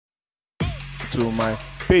to my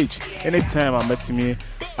page. Anytime I met me,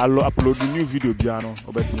 I'll upload the new video piano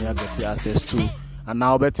or bet me I get access to. And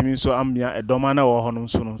now bet me so I'm a domana or honum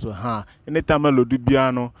soon. So anytime I load the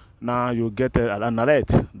piano, now you'll get an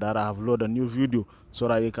alert that I have loaded a new video so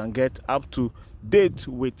that you can get up to date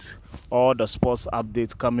with all the sports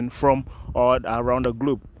updates coming from all around the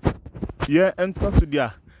globe. Yeah, and today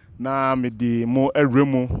now me the more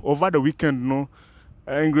remo over the weekend no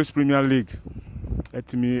English Premier League.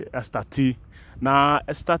 Let me start now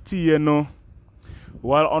you know.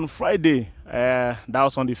 Well, on Friday, that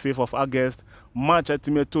was on the 5th of August, match at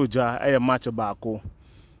me toja a match bako.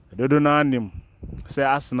 They don't know him. Say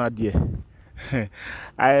Arsenal dear.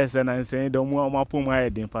 I said and saying don't want my put my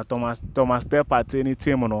head in pa Thomas step at any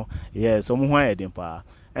team no. Yes, some head in pa.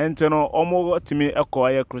 And you know, almost to me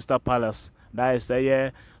a Crystal Palace. That is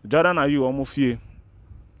say Jordan are you almost fear.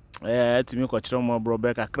 To me coach bro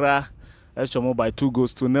Bekakra. By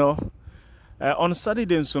 2-0. On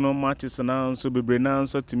Saturday, so no matches announced, so be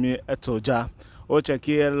announced to me at Oja. O check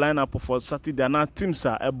here lineup for Saturday. Now teams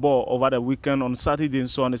are a ball over the weekend on Saturday,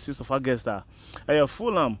 so on the 6th of August.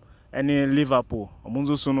 Fulham and Liverpool.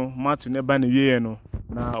 Omunzo sono match never ni no.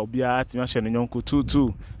 Na obia at me share nyonko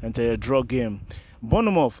 2-2 and a draw game.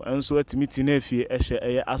 Bournemouth and so at meeting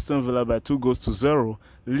Nefi Aston Villa by 2-0.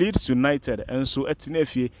 Leeds United and so at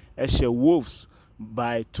Nefi Wolves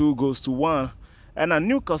by 2-1. And a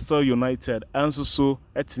Newcastle United and so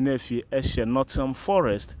at Nefi Nottingham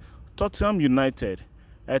Forest. Tottenham United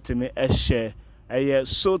at me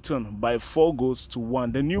Southampton by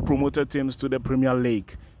 4-1. The new promoted teams to the Premier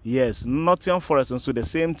League. Yes, Nottingham Forest and so the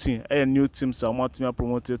same team. New teams are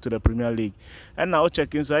promoted to the Premier League. And now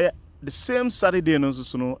checking so the same Saturday and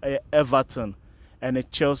also Everton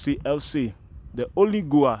and Chelsea FC. The only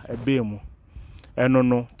goal a Bemu. And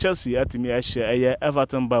no Chelsea at me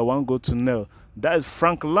Everton by 1-0. That is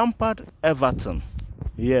Frank Lampard Everton.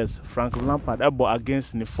 Yes, Frank Lampard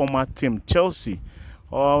against the former team Chelsea.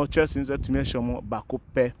 Or Chelsea at me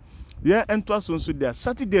Bakope. Yeah, and twas also there.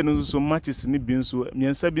 Saturday no so matches ni bin so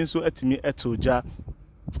miensa bin so at me etoja.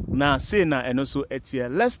 Now say na and also at here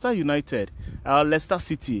Leicester United. Leicester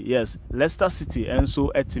City. Yes, Leicester City and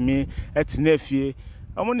so at me at Nefie.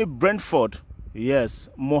 I'm on Brentford. Yes,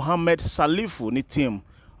 Mohamed Salifu ni team.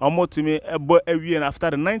 Omo to me every and after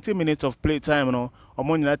the 90 minutes of play time no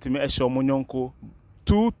omo nyina to me Monyonko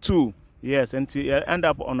 2-2. Yes, and to end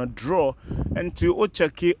up on a draw and to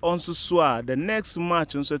Ocheki on Susua. The next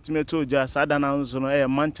match on Setimeto just announced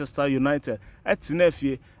on Manchester United at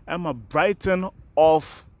Nefie. I'm a Brighton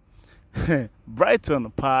of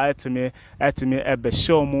Brighton at me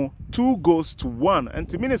Ebeshomo 2-1. And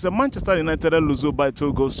to me it's a Manchester United lose by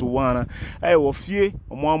 2-1. Will fie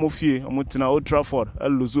Omo Omutina Old Trafford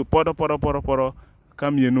lose Poro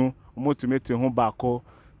come you know Omotimate home backo.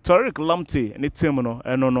 Tariq Lamptey and the team no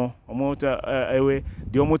away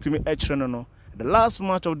the Omotimi no. The last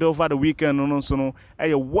match of the over the weekend no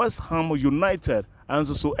West Ham United and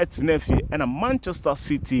so at Nefi and a Manchester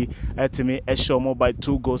City at me Eshomo by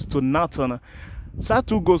 2-0. Sa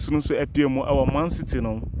 2 goals no so appear our Man City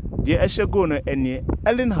no. The Eshe go no any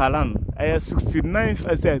Erling Haaland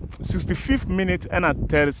 65th minute and at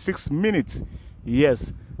 36 minutes.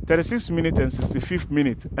 Yes. 36 minutes and 65th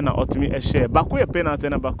minute and a ultimate a share. Bakuya penalty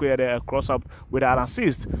and a bakuya a cross up with an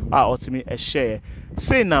assist. Ultimate a share.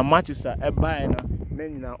 Say na matches are a buy na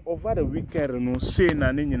over the weekend no say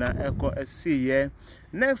na nina echo a see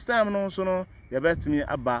next time no so no you bet me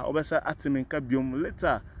aba obesa atimin kabium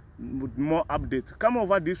later with more updates. Come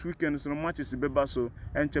over this weekend so no matches beba so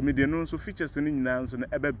and media no so features nina so no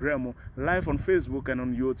ebe bremo live on Facebook and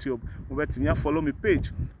on YouTube. Bet me follow me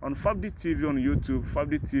page on Fabdy TV on YouTube,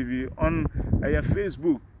 Fabdy TV on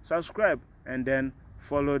Facebook. Subscribe and then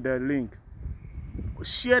follow the link.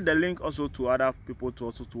 Share the link also to other people to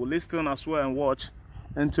also to listen as well and watch.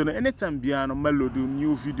 Until anytime Biano Melody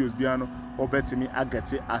new videos Biano or bet me I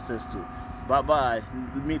get access to. Bye bye.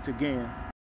 Meet again.